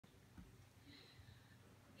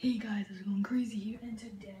Hey guys, it's going crazy here, and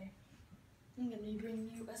today I'm going to be bringing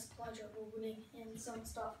you a supply drop opening and some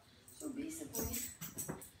stuff. So basically,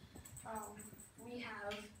 we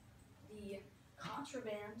have the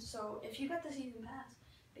contraband. So if you got the season pass,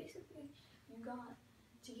 basically you got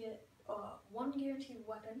to get one guaranteed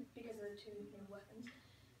weapon because of the two new weapons,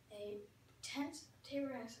 a 10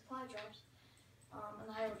 Terran supply drops, and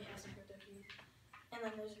I already have some crypto keys, and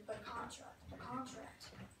then there's a contract. A contract.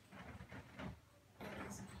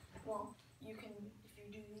 Well, you can, if you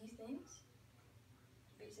do these things,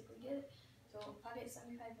 basically get it. So if I get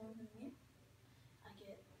 75 million from you, I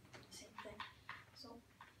get the same thing. So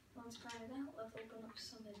let's try it out. Let's open up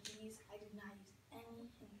some of these. I did not use any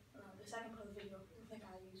in the second part of the video. I think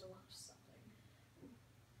I used a lot of something.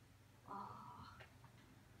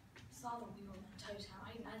 Saw the wheel in Titan.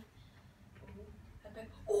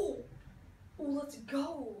 Oh, let's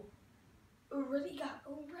go. Already.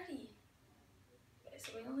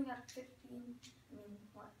 So we only got 15,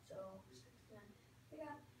 so 69. We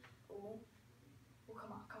got, come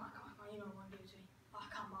on, you know what I'm doing to me. Oh,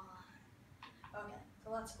 come on. Okay, so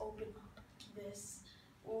let's open up this.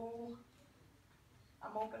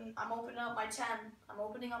 I'm opening up my 10. I'm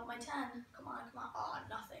opening up my 10. Come on. Oh,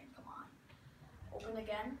 nothing, come on. Open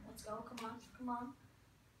again, let's go, come on.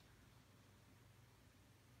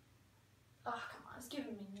 Oh, come on, it's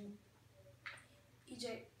giving me, EJ,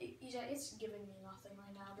 it's giving me nothing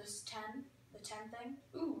right now. This 10, the 10 thing.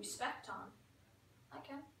 Ooh, Specton. I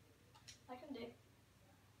can do.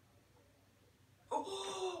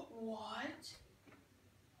 Oh, what?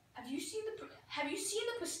 Have you seen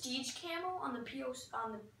the prestige camo on the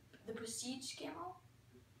prestige camo?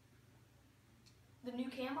 The new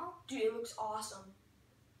camo? Dude, it looks awesome.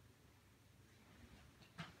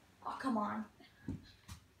 Oh, come on.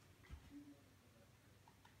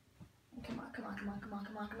 Come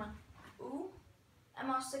on. Ooh,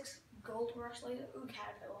 MR6 gold rush later. Ooh,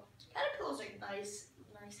 caterpillar. Caterpillars are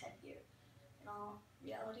nice headgear in all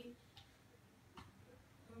reality.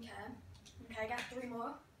 Okay, I got three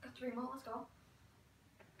more. Let's go.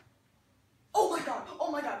 Oh my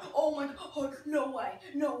god. Oh, no way.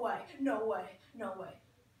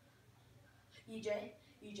 EJ.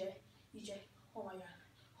 Oh my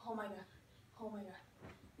god.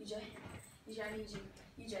 EJ, I need you.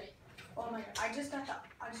 EJ. Oh my god. I just got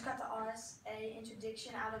the RSA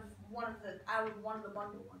interdiction out of one of the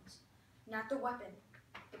bundle ones. Not the weapon.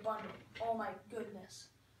 The bundle. Oh my goodness.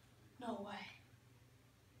 No way.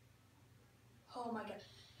 Oh my god.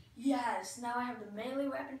 Yes, now I have the melee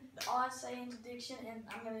weapon, the RSA interdiction, and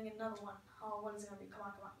I'm gonna get another one. Oh, what is it gonna be? Come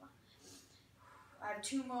on. I have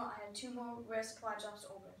two more rare supply drops to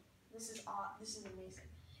open. This is amazing.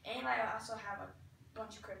 And I also have a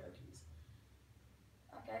bunch of crypto keys.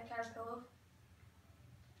 Okay, caterpillar.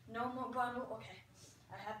 No more bundle. Okay.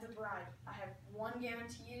 I have the bride. I have one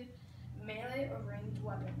guaranteed melee or ranged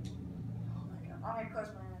weapon. Oh my god. I'm gonna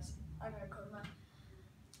close my eyes.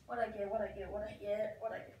 What'd I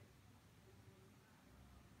get?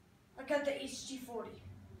 I got the HG40.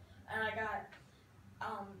 And I got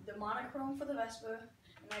the monochrome for the Vesper.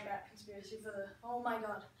 And I got conspiracy for the, oh my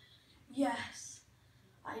god. Yes.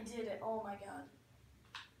 I did it. Oh my god.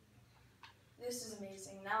 This is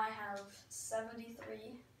amazing. Now I have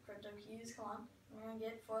 73 crypto keys. Come on. I'm gonna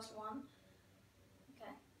get first one.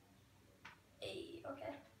 Okay. Hey,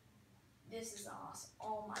 okay. This is awesome.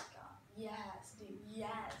 Oh my god. Yes, dude.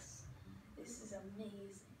 Yes. This is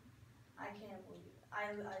amazing. I can't believe it.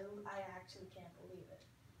 I actually can't believe it.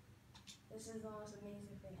 This is the most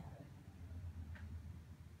amazing thing ever.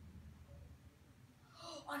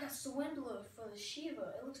 Oh, I got Swindler for the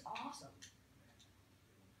Shiva. It looks awesome.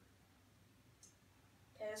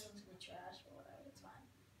 Okay, this one's gonna be trash, but whatever, it's fine.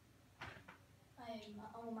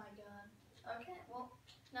 Oh my god. Okay, well,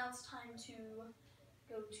 now it's time to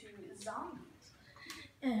go to zombies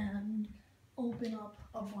and open up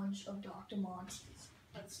a bunch of Dr. Monty's.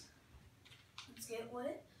 Let's get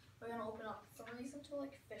lit. We're gonna open up 3s until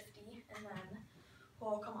like 50, and then,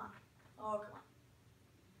 oh come on.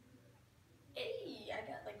 Hey, I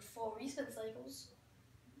got like 4 respin cycles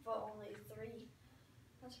for only 3.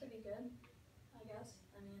 That's pretty good, I guess.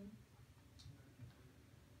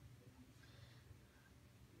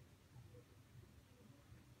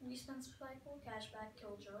 Respin cycle, cashback,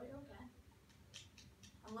 killjoy, okay.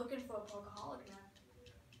 I'm looking for a Pokeholic now.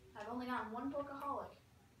 I've only gotten one Pokeholic.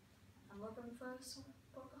 I'm looking for some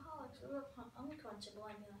Pokeholics. I'm unquenchable,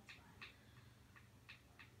 I mean that's fine.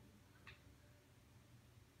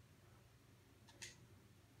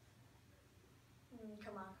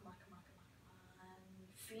 Come on.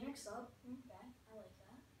 Phoenix up. Okay, I like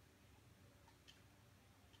that.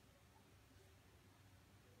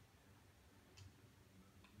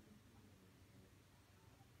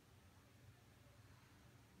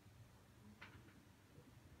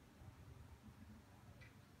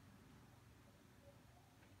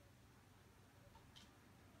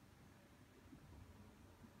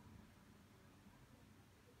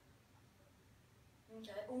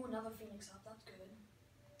 Okay. Oh, another Phoenix up. That's good.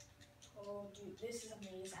 Oh, dude, this is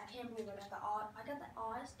amazing. I can't believe I got the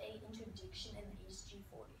RSA interdiction and the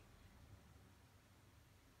HG40.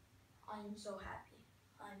 I am so happy.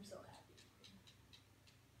 I'm so happy.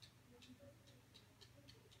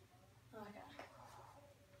 Okay.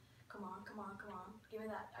 Come on, come on, come on. Give me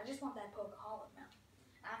that. I just want that Pokeholic now.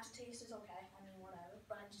 Aftertaste is okay. I mean, whatever.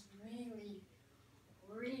 But I just really,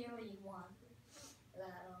 really want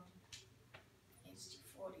that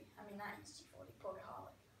HG40. I mean, not HG40,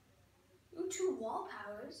 Pokeholic. Ooh, 2 wall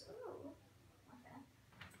powers. Ooh. Okay.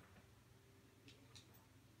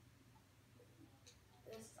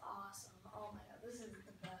 This is awesome. Oh my god, this is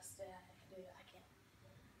the best day I can do. I can't.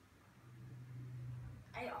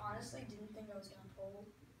 I honestly didn't think I was gonna pull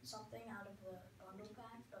something out of the bundle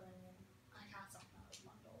pack, but I mean, I got something out of the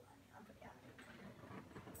bundle. I mean, I'm pretty happy.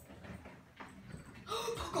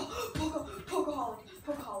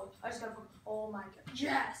 Pokeholic. I just got a Poke. Oh my god.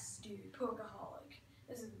 Yes, dude, Pokeholic.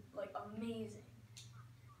 This is like amazing.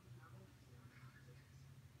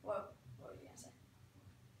 What were you gonna say?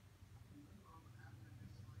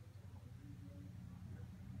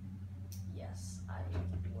 Yes, I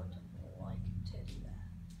would like to do that.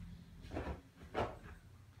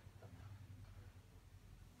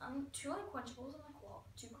 2 unquenchables and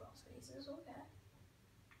 2 crawl spaces, okay.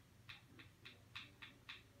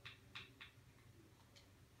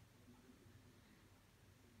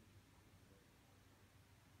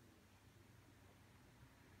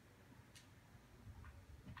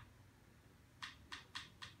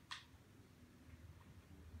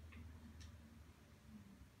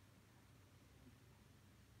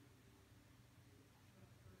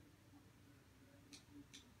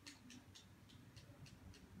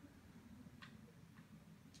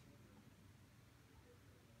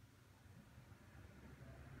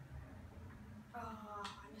 Oh,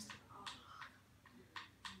 I missed it. Oh.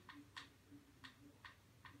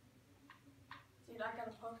 Dude, I got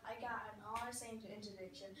an RSA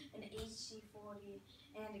interdiction, an HG40,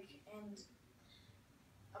 and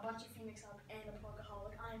a bunch of Phoenix Up and a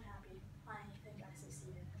Pokeholic. I am happy. I think I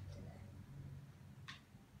succeeded today.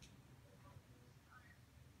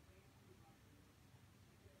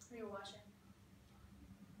 Are you watching?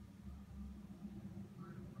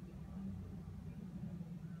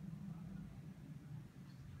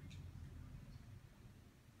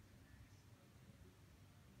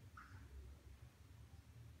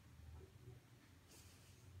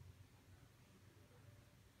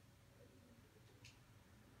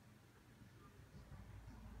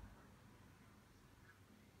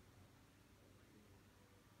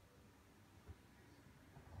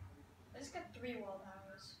 I just got 3 wall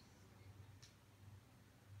powers.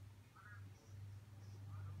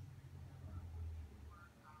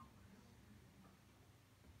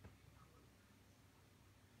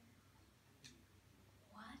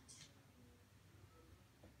 What?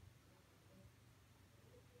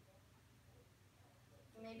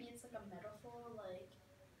 Maybe it's like a metaphor, like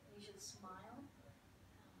you should smile.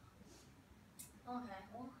 Okay,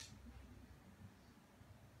 well,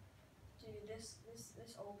 dude, this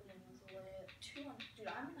opening was lit. Dude,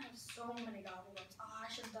 I'm gonna have so many gobble ups. Oh,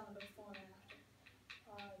 I should have done it before and after.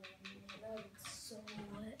 Oh, that would be so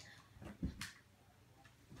lit.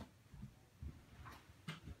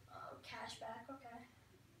 Cashback, okay.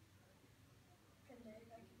 I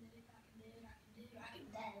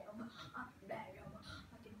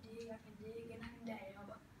can dig.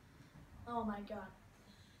 Oh my god.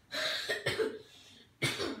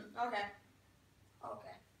 Okay.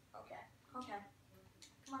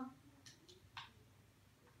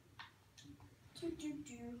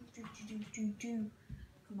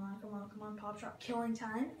 Come on. Come on. Pop shot. Killing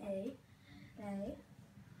time. A.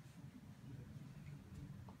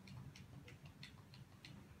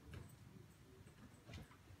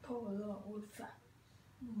 Polar wolf.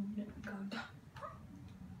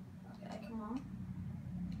 Okay, come on.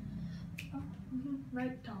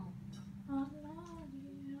 Right down.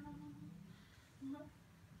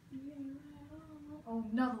 Oh,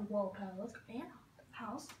 another wall power. Let's go. And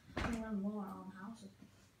house. I'm gonna run more on houses.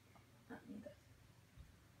 Not neither.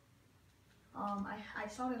 I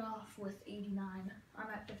started off with 89. I'm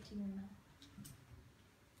at 15 now.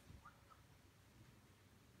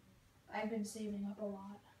 I've been saving up a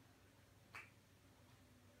lot.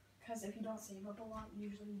 Because if you don't save up a lot,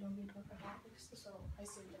 usually you don't get Pokeholics. So I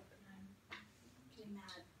saved up and I'm getting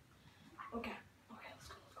mad. Okay, let's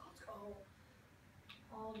go.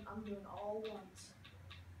 I'm doing all ones.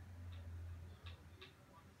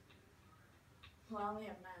 Well, I only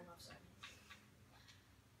have 9 left, so.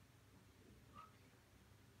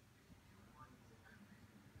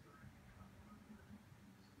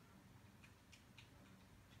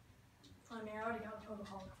 I already got a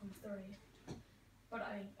Pokeholic from 30. But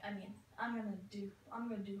I mean, I'm gonna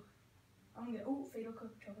oh, Fatal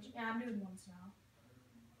Chocobo. Yeah, I'm doing ones now.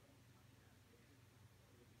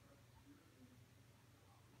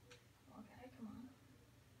 Okay, come on.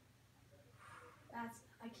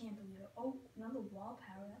 I can't believe it. Oh, another wall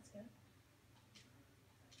power, that's good.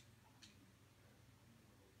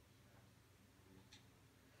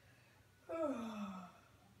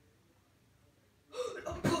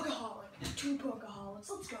 A Pokeholic. 2 Pokeholics.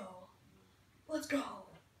 Let's go. Let's go.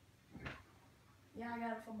 Yeah, I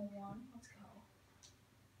got it from a 1. Let's go.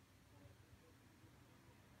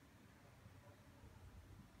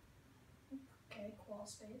 Okay, crawl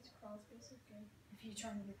space is good. If you're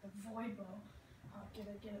trying to get the Void Bow, get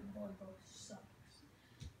it, Void Bow sucks.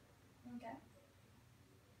 Okay.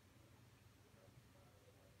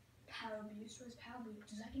 Power Boost, where's Power Boost?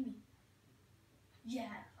 Does that give me?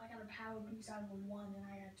 Yeah, I got a Power Boost out of a 1 and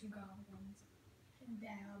I got 2 goblins.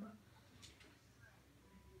 Dab.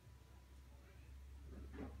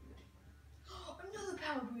 Another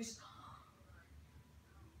Power Boost!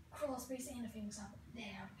 Crawl space and a famous apple.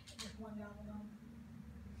 Damn, just 1 goblin on.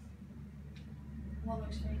 What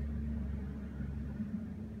looks fake?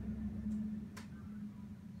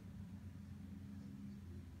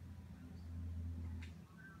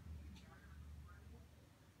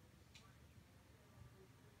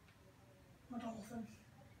 A dolphin.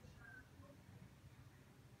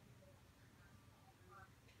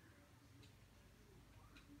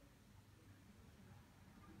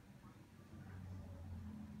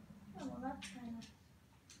 Oh, well, that's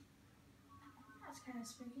kind of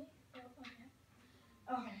spooky. Oh, okay.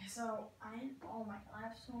 Okay, so oh my god, I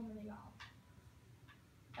have so many goblins.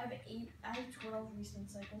 I have 12 respawn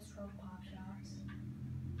cycles, 12 pop shots.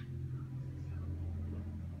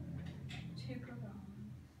 2 per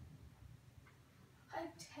goblin. I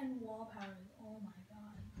have 10 wall powers. Oh my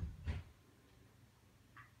god.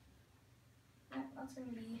 Yeah, that's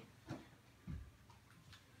gonna be.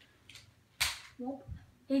 Well,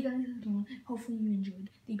 hey guys, hopefully you enjoyed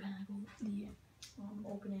the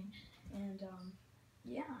opening, and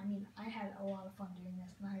yeah, I mean, I had a lot of fun doing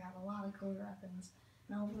this, and I got a lot of code weapons,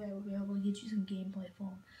 and hopefully I will be able to get you some gameplay for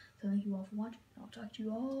them. So thank you all for watching, and I'll talk to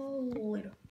you all later.